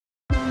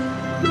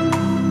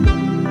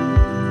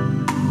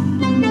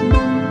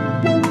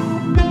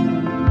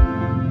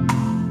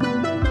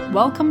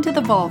Welcome to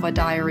the Vulva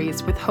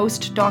Diaries with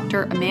host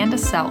Dr. Amanda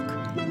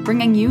Selk,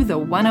 bringing you the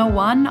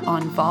 101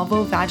 on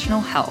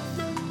vulvovaginal health.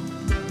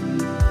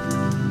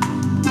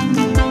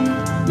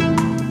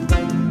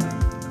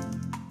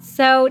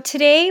 So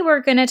today we're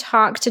going to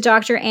talk to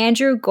Dr.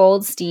 Andrew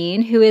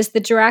Goldstein, who is the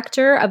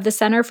director of the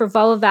Center for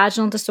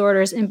Vulvovaginal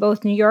Disorders in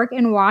both New York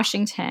and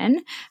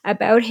Washington,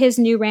 about his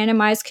new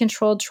randomized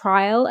controlled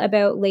trial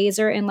about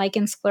laser and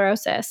lichen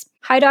sclerosus.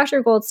 Hi,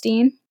 Dr.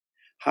 Goldstein.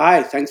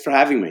 Hi, thanks for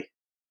having me.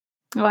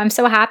 Oh, I'm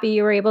so happy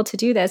you were able to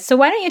do this. So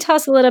why don't you tell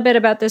us a little bit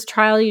about this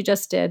trial you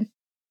just did?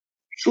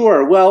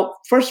 Sure. Well,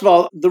 first of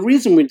all, the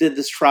reason we did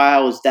this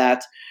trial is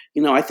that,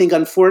 I think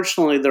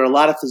unfortunately there are a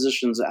lot of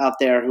physicians out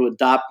there who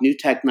adopt new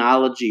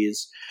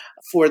technologies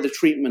for the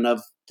treatment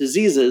of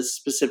diseases,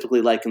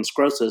 specifically lichen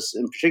sclerosus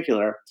in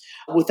particular,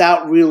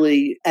 without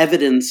really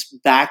evidence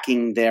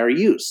backing their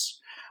use.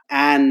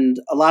 And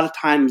a lot of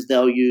times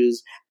they'll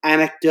use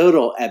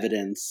anecdotal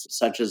evidence,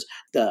 such as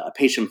a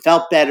patient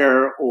felt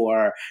better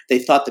or they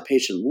thought the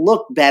patient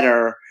looked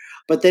better,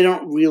 but they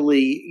don't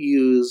really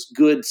use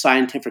good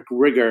scientific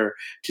rigor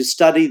to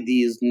study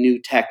these new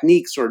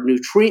techniques or new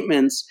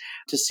treatments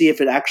to see if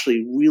it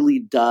actually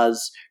really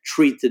does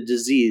treat the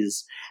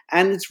disease.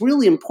 And it's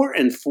really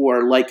important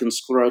for lichen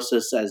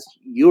sclerosus, as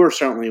you're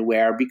certainly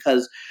aware,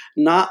 because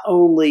not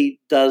only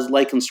does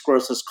lichen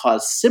sclerosus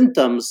cause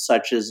symptoms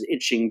such as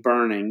itching,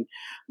 burning,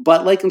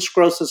 but lichen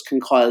sclerosus can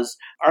cause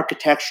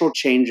architectural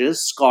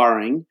changes,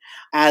 scarring,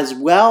 as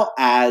well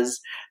as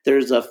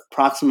there's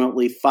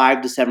approximately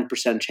 5 to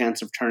 7%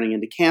 chance of turning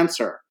into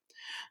cancer.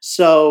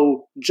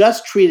 So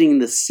just treating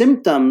the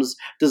symptoms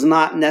does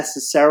not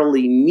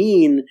necessarily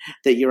mean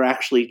that you're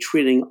actually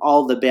treating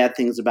all the bad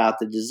things about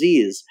the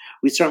disease.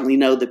 We certainly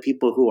know that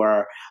people who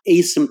are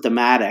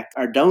asymptomatic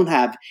or don't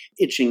have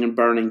itching and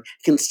burning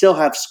can still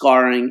have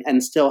scarring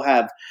and still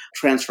have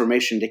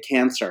transformation to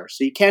cancer.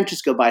 So you can't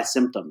just go by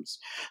symptoms.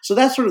 So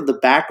that's sort of the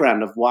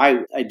background of why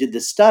I did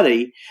this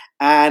study.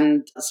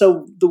 And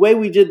so the way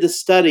we did this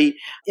study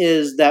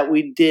is that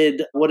we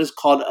did what is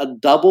called a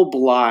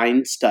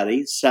double-blind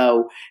study.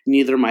 So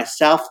neither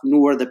myself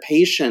nor the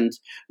patient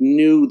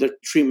knew the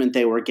treatment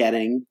they were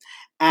getting.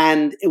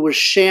 And it was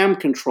sham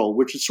control,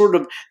 which is sort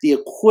of the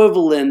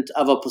equivalent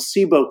of a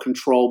placebo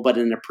control, but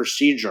in a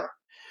procedure.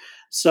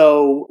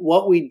 So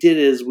what we did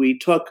is we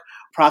took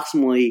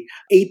approximately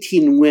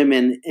 18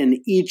 women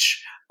in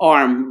each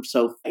arm.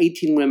 So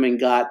 18 women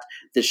got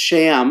the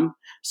sham.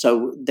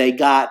 So they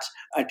got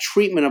a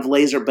treatment of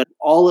laser, but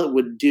all it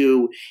would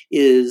do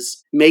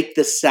is make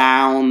the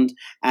sound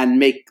and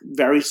make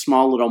very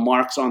small little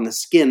marks on the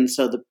skin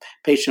so the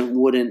patient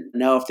wouldn't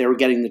know if they were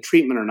getting the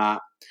treatment or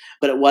not.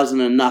 But it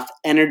wasn't enough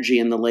energy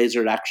in the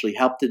laser to actually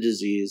help the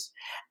disease.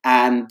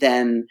 And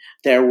then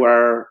there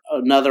were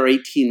another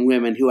 18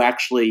 women who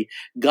actually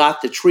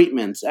got the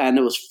treatments. And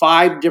it was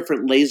 5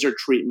 different laser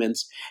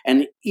treatments.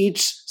 And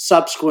each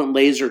subsequent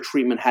laser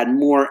treatment had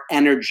more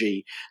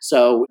energy.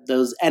 So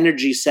those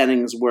energy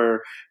settings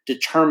were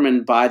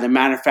determined by the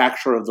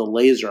manufacturer of the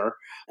laser.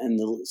 And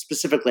the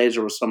specific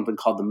laser was something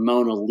called the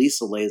Mona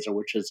Lisa laser,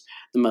 which is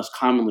the most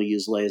commonly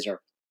used laser.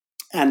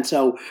 And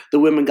so the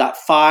women got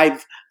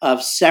 5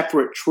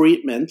 separate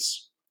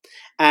treatments.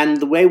 And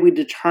the way we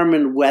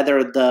determined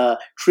whether the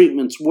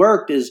treatments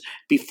worked is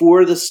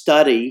before the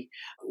study,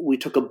 we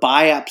took a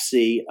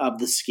biopsy of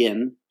the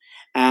skin.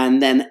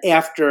 And then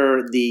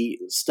after the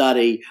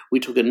study,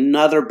 we took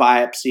another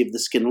biopsy of the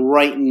skin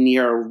right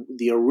near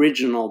the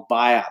original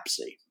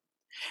biopsy.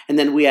 And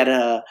then we had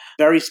a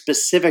very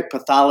specific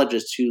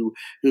pathologist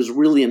who's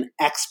really an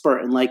expert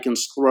in lichen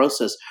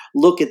sclerosus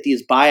look at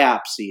these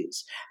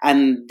biopsies.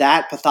 And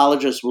that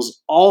pathologist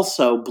was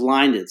also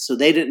blinded. So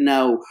they didn't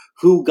know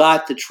who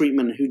got the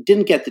treatment and who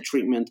didn't get the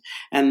treatment.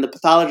 And the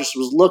pathologist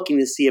was looking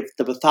to see if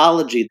the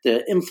pathology,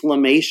 the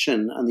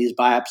inflammation on these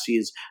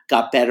biopsies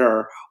got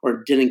better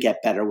or didn't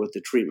get better with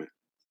the treatment.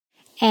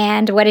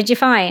 And what did you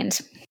find?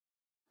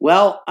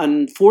 Well,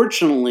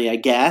 unfortunately, I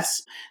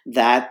guess,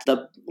 that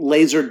the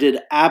laser did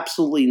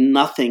absolutely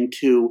nothing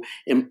to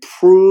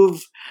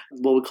improve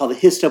what we call the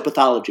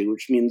histopathology,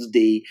 which means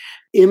the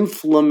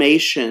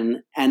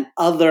inflammation and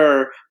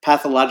other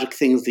pathologic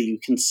things that you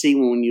can see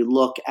when you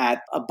look at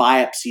a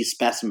biopsy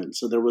specimen.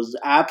 So there was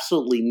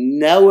absolutely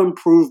no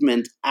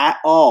improvement at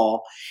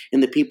all in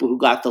the people who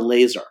got the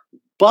laser.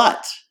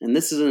 But, and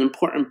this is an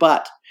important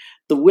but,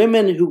 the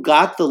women who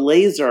got the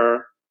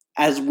laser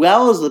as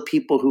well as the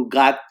people who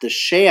got the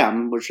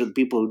sham, which are the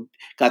people who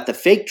got the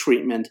fake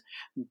treatment,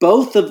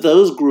 both of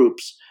those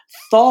groups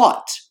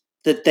thought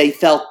that they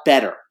felt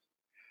better.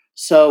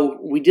 So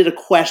we did a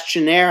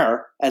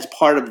questionnaire as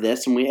part of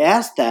this, and we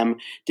asked them,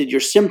 did your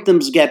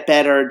symptoms get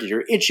better? Did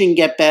your itching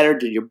get better?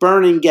 Did your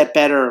burning get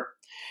better?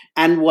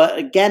 And what,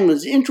 again,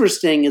 was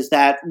interesting is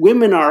that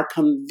women are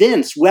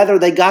convinced, whether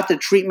they got the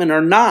treatment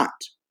or not,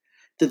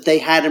 that they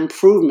had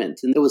improvement.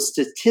 And there was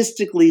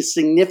statistically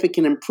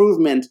significant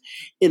improvement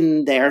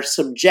in their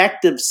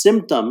subjective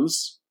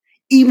symptoms,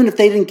 even if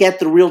they didn't get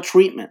the real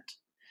treatment.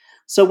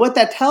 So what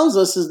that tells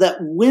us is that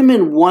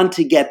women want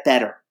to get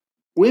better.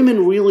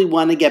 Women really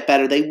want to get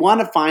better. They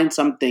want to find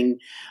something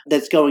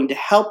that's going to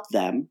help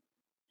them.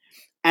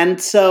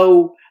 And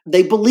so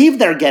they believe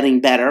they're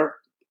getting better,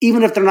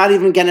 even if they're not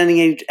even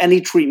getting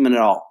any treatment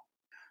at all.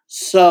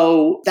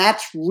 So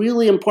that's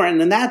really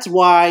important. And that's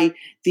why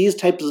these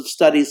types of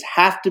studies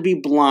have to be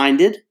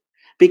blinded,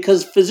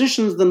 because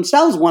physicians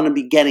themselves want to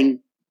be getting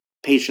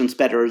patients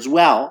better as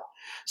well.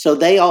 So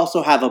they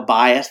also have a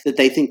bias that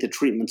they think the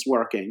treatment's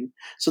working.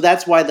 So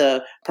that's why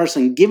the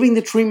person giving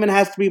the treatment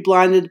has to be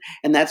blinded,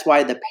 and that's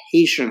why the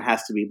patient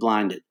has to be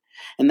blinded.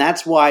 And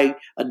that's why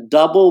a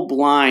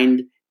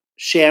double-blind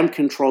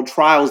sham-controlled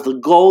trial is the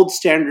gold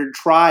standard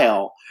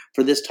trial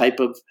for this type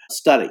of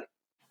study.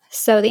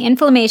 So the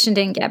inflammation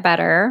didn't get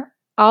better.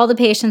 All the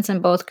patients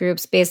in both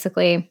groups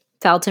basically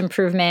felt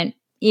improvement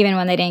even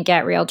when they didn't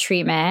get real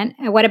treatment.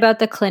 And what about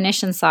the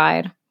clinician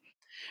side?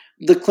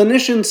 The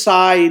clinician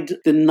side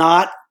did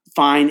not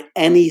find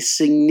any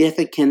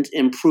significant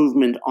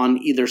improvement on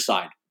either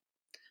side.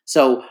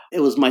 So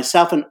it was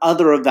myself and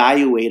other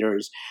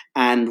evaluators,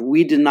 and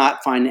we did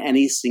not find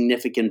any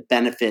significant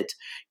benefit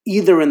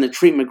either in the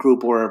treatment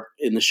group or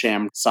in the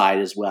sham side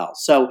as well.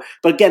 So,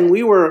 but again,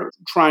 we were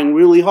trying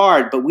really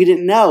hard, but we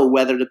didn't know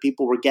whether the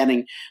people were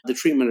getting the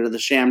treatment or the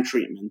sham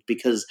treatment,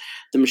 because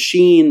the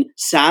machine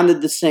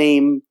sounded the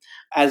same.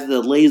 As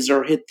the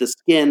laser hit the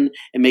skin,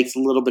 it makes a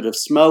little bit of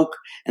smoke.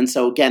 And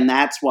so again,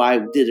 that's why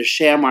we did a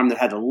sham arm that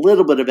had a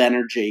little bit of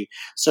energy,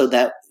 so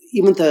that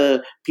even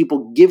the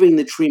people giving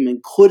the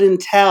treatment couldn't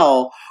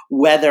tell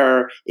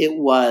whether it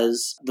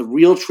was the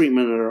real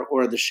treatment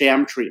or the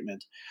sham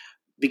treatment.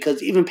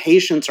 Because even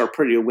patients are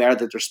pretty aware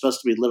that there's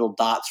supposed to be little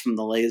dots from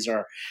the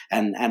laser,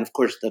 and of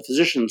course the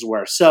physicians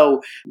were.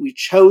 So we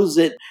chose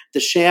the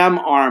sham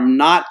arm,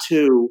 not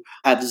to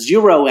have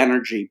zero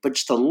energy, but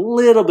just a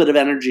little bit of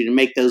energy to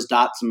make those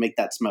dots and make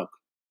that smoke.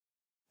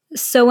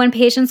 So when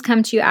patients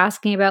come to you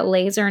asking about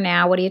laser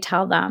now, what do you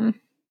tell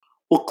them?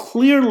 Well,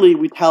 clearly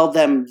we tell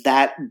them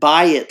that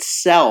by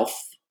itself,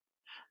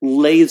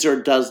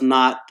 laser does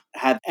not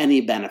have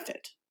any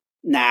benefit.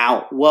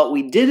 Now, what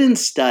we didn't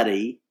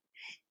study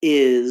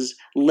is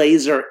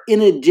laser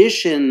in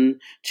addition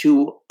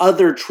to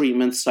other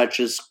treatments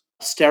such as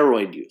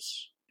steroid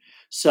use.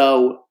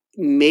 So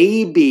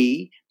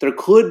maybe there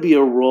could be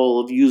a role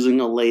of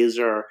using a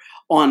laser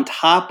on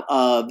top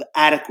of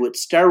adequate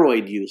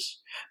steroid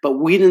use, but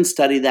we didn't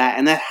study that,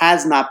 and that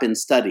has not been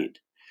studied.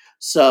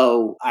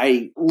 So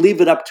I leave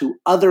it up to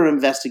other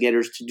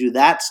investigators to do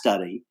that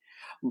study.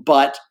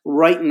 But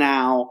right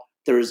now,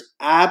 there's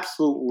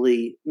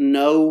absolutely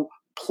no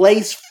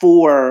place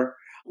for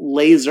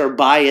laser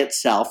by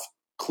itself,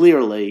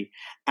 clearly,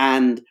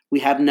 and we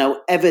have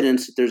no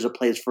evidence that there's a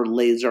place for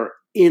laser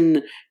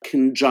in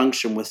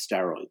conjunction with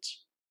steroids.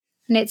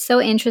 And it's so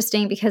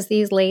interesting because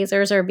these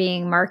lasers are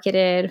being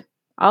marketed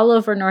all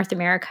over North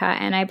America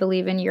and I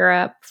believe in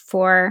Europe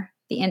for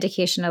the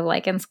indication of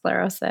lichen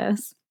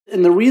sclerosus.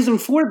 And the reason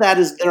for that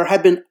is there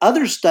have been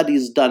other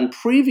studies done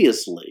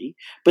previously,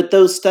 but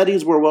those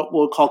studies were what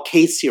we'll call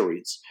case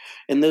series.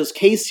 And those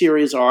case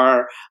series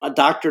are a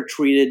doctor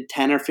treated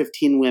 10 or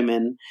 15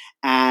 women,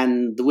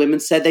 and the women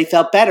said they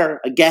felt better.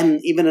 Again,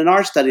 even in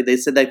our study, they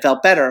said they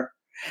felt better.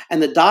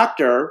 And the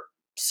doctor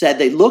said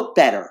they looked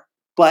better.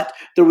 But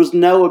there was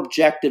no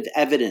objective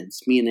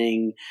evidence,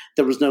 meaning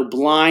there was no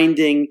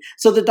blinding.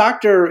 So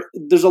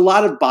there's a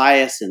lot of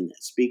bias in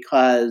this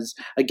because,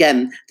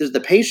 again, there's the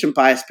patient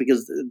bias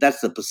because that's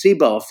the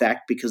placebo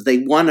effect because they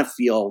want to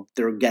feel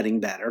they're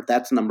getting better.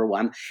 That's number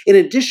one. In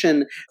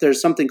addition,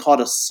 there's something called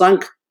a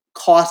sunk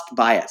cost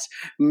bias.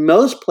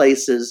 Most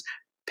places,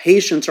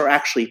 patients are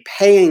actually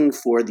paying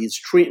for these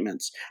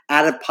treatments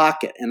out of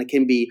pocket, and it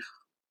can be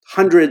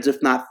hundreds, if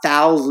not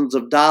thousands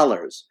of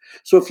dollars.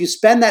 So if you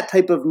spend that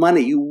type of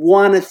money, you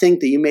want to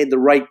think that you made the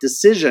right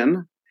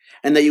decision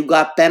and that you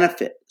got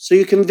benefit. So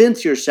you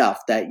convince yourself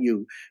that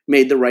you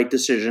made the right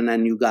decision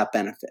and you got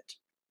benefit.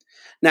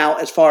 Now,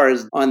 as far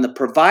as on the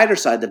provider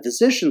side, the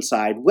physician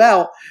side,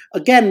 well,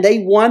 again, they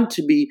want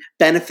to be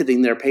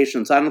benefiting their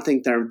patients. I don't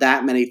think there are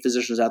that many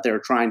physicians out there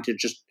trying to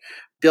just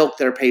bilk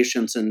their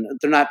patients, and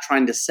they're not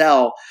trying to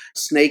sell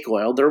snake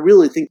oil. They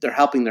really think they're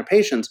helping their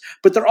patients,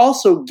 but they're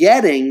also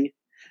getting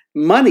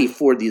money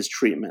for these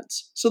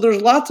treatments. So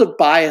there's lots of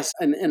bias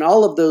in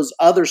all of those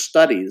other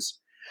studies.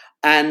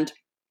 And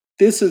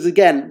this is,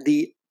 again,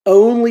 the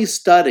only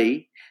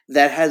study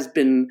that has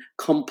been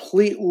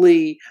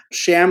completely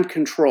sham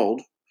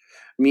controlled,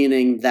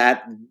 meaning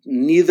that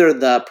neither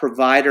the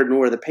provider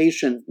nor the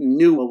patient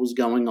knew what was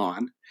going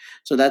on.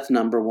 So that's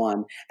number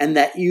one. And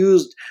that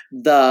used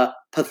the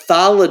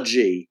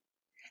pathology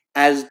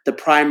as the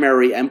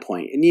primary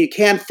endpoint. And you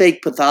can't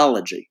fake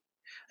pathology.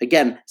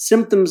 Again,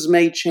 symptoms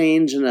may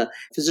change and a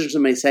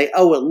physician may say,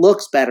 oh, it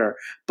looks better,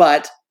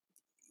 but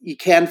you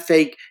can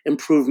fake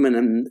improvement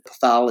in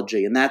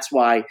pathology. And that's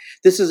why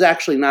this is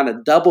actually not a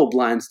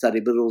double-blind study,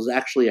 but it was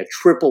actually a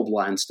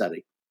triple-blind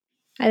study.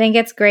 I think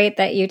it's great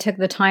that you took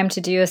the time to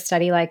do a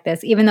study like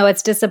this, even though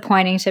it's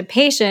disappointing to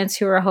patients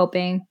who are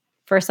hoping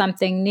for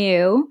something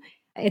new.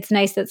 It's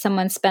nice that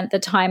someone spent the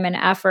time and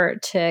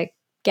effort to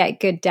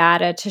get good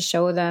data to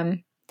show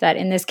them that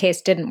in this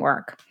case didn't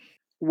work?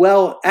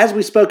 Well, as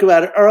we spoke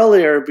about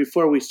earlier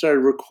before we started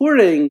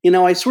recording,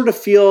 I sort of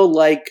feel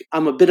like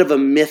I'm a bit of a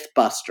myth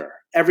buster.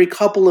 Every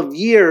couple of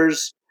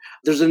years,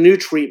 there's a new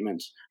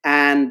treatment.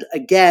 And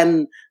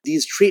again,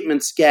 these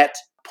treatments get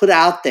put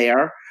out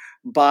there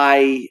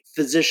by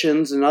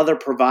physicians and other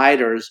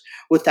providers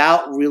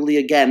without really,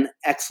 again,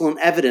 excellent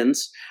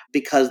evidence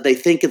because they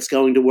think it's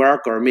going to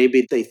work, or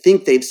maybe they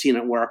think they've seen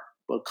it work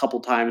a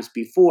couple times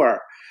before.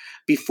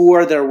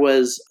 Before there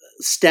was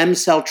stem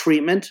cell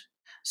treatment.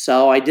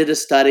 So I did a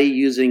study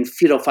using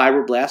fetal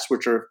fibroblasts,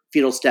 which are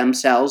fetal stem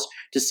cells,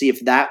 to see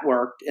if that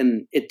worked,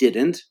 and it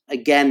didn't.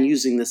 Again,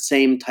 using the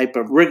same type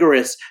of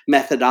rigorous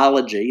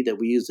methodology that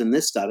we used in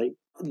this study.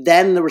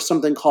 Then there was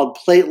something called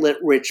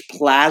platelet-rich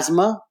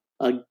plasma.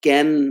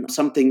 Again,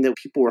 something that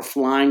people were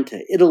flying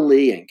to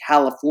Italy and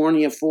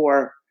California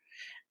for.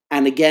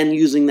 And again,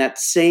 using that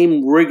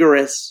same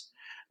rigorous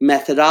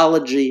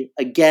methodology,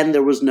 again,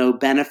 there was no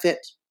benefit.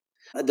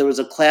 There was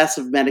a class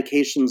of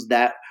medications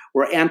that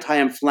were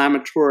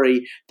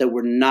anti-inflammatory that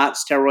were not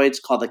steroids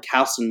called the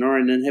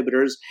calcineurin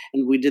inhibitors.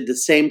 And we did the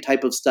same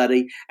type of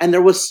study. And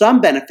there was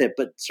some benefit,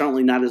 but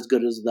certainly not as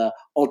good as the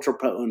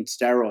ultra-potent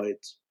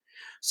steroids.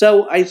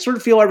 So I sort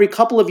of feel every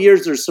couple of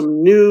years there's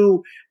some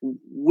new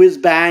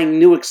whiz-bang,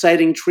 new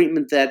exciting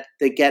treatment that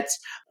gets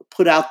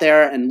put out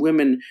there. And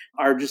women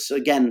are just,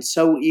 again,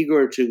 so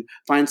eager to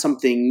find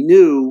something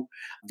new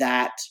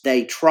that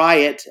they try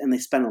it and they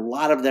spend a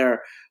lot of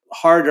their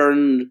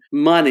hard-earned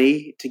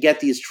money to get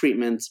these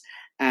treatments,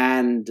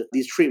 and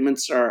these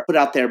treatments are put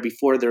out there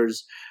before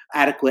there's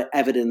adequate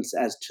evidence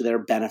as to their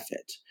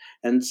benefit.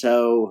 And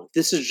so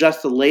this is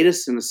just the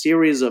latest in a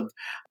series of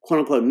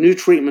quote-unquote new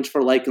treatments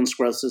for lichen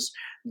sclerosus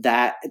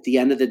that at the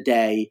end of the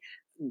day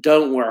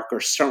don't work, or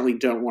certainly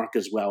don't work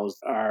as well as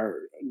our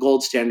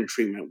gold standard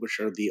treatment,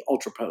 which are the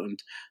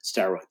ultra-potent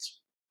steroids.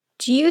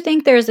 Do you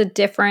think there's a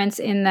difference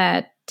in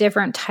the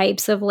different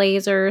types of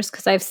lasers?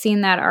 Because I've seen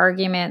that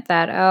argument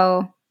that,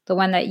 the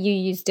one that you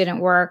used didn't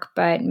work,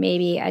 but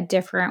maybe a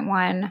different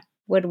one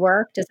would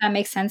work. Does that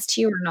make sense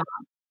to you or not?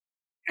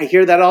 I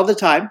hear that all the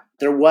time.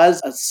 There was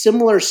a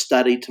similar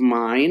study to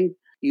mine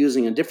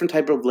using a different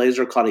type of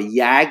laser called a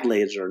YAG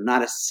laser,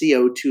 not a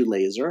CO2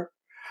 laser.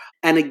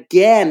 And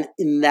again,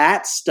 in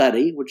that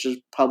study, which is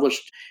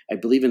published, I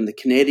believe, in the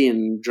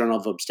Canadian Journal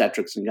of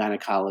Obstetrics and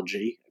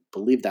Gynecology, I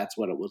believe that's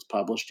what it was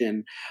published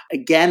in.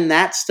 Again,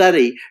 that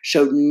study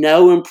showed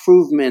no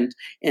improvement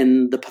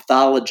in the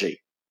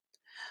pathology.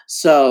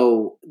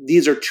 So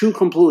these are two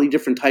completely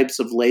different types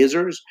of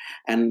lasers.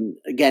 And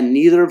again,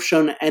 neither have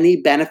shown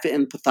any benefit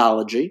in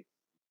pathology,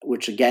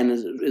 which again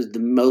is the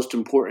most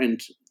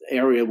important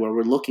area where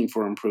we're looking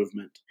for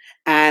improvement.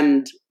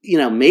 And,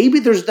 maybe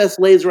there's this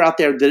laser out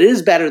there that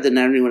is better than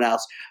anyone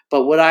else.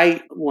 But what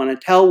I want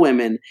to tell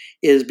women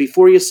is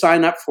before you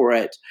sign up for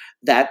it,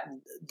 that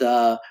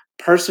the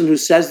person who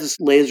says this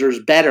laser is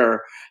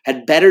better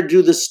had better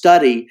do the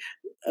study,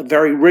 a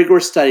very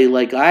rigorous study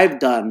like I've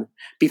done,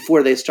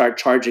 before they start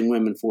charging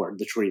women for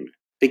the treatment.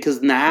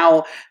 Because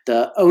now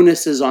the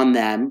onus is on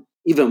them,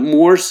 even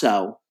more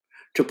so,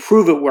 to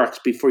prove it works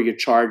before you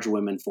charge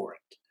women for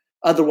it.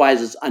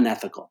 Otherwise, it's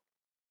unethical.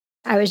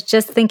 I was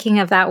just thinking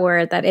of that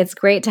word, that it's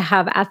great to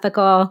have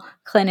ethical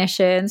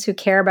clinicians who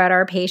care about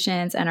our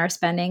patients and are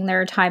spending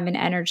their time and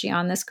energy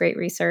on this great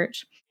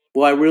research.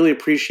 Well, I really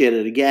appreciate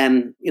it.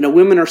 Again,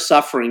 women are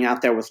suffering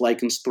out there with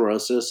lichen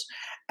sclerosus,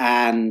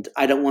 and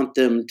I don't want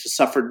them to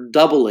suffer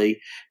doubly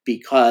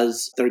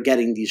because they're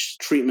getting these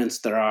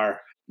treatments that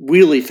are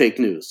really fake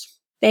news.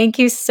 Thank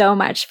you so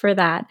much for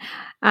that.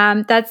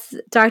 That's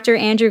Dr.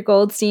 Andrew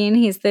Goldstein.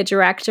 He's the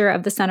director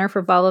of the Center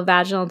for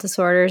Vulvovaginal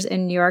Disorders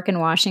in New York and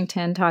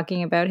Washington,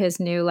 talking about his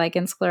new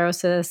lichen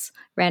sclerosus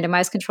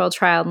randomized controlled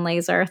trial in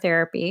laser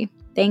therapy.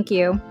 Thank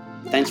you.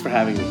 Thanks for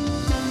having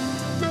me.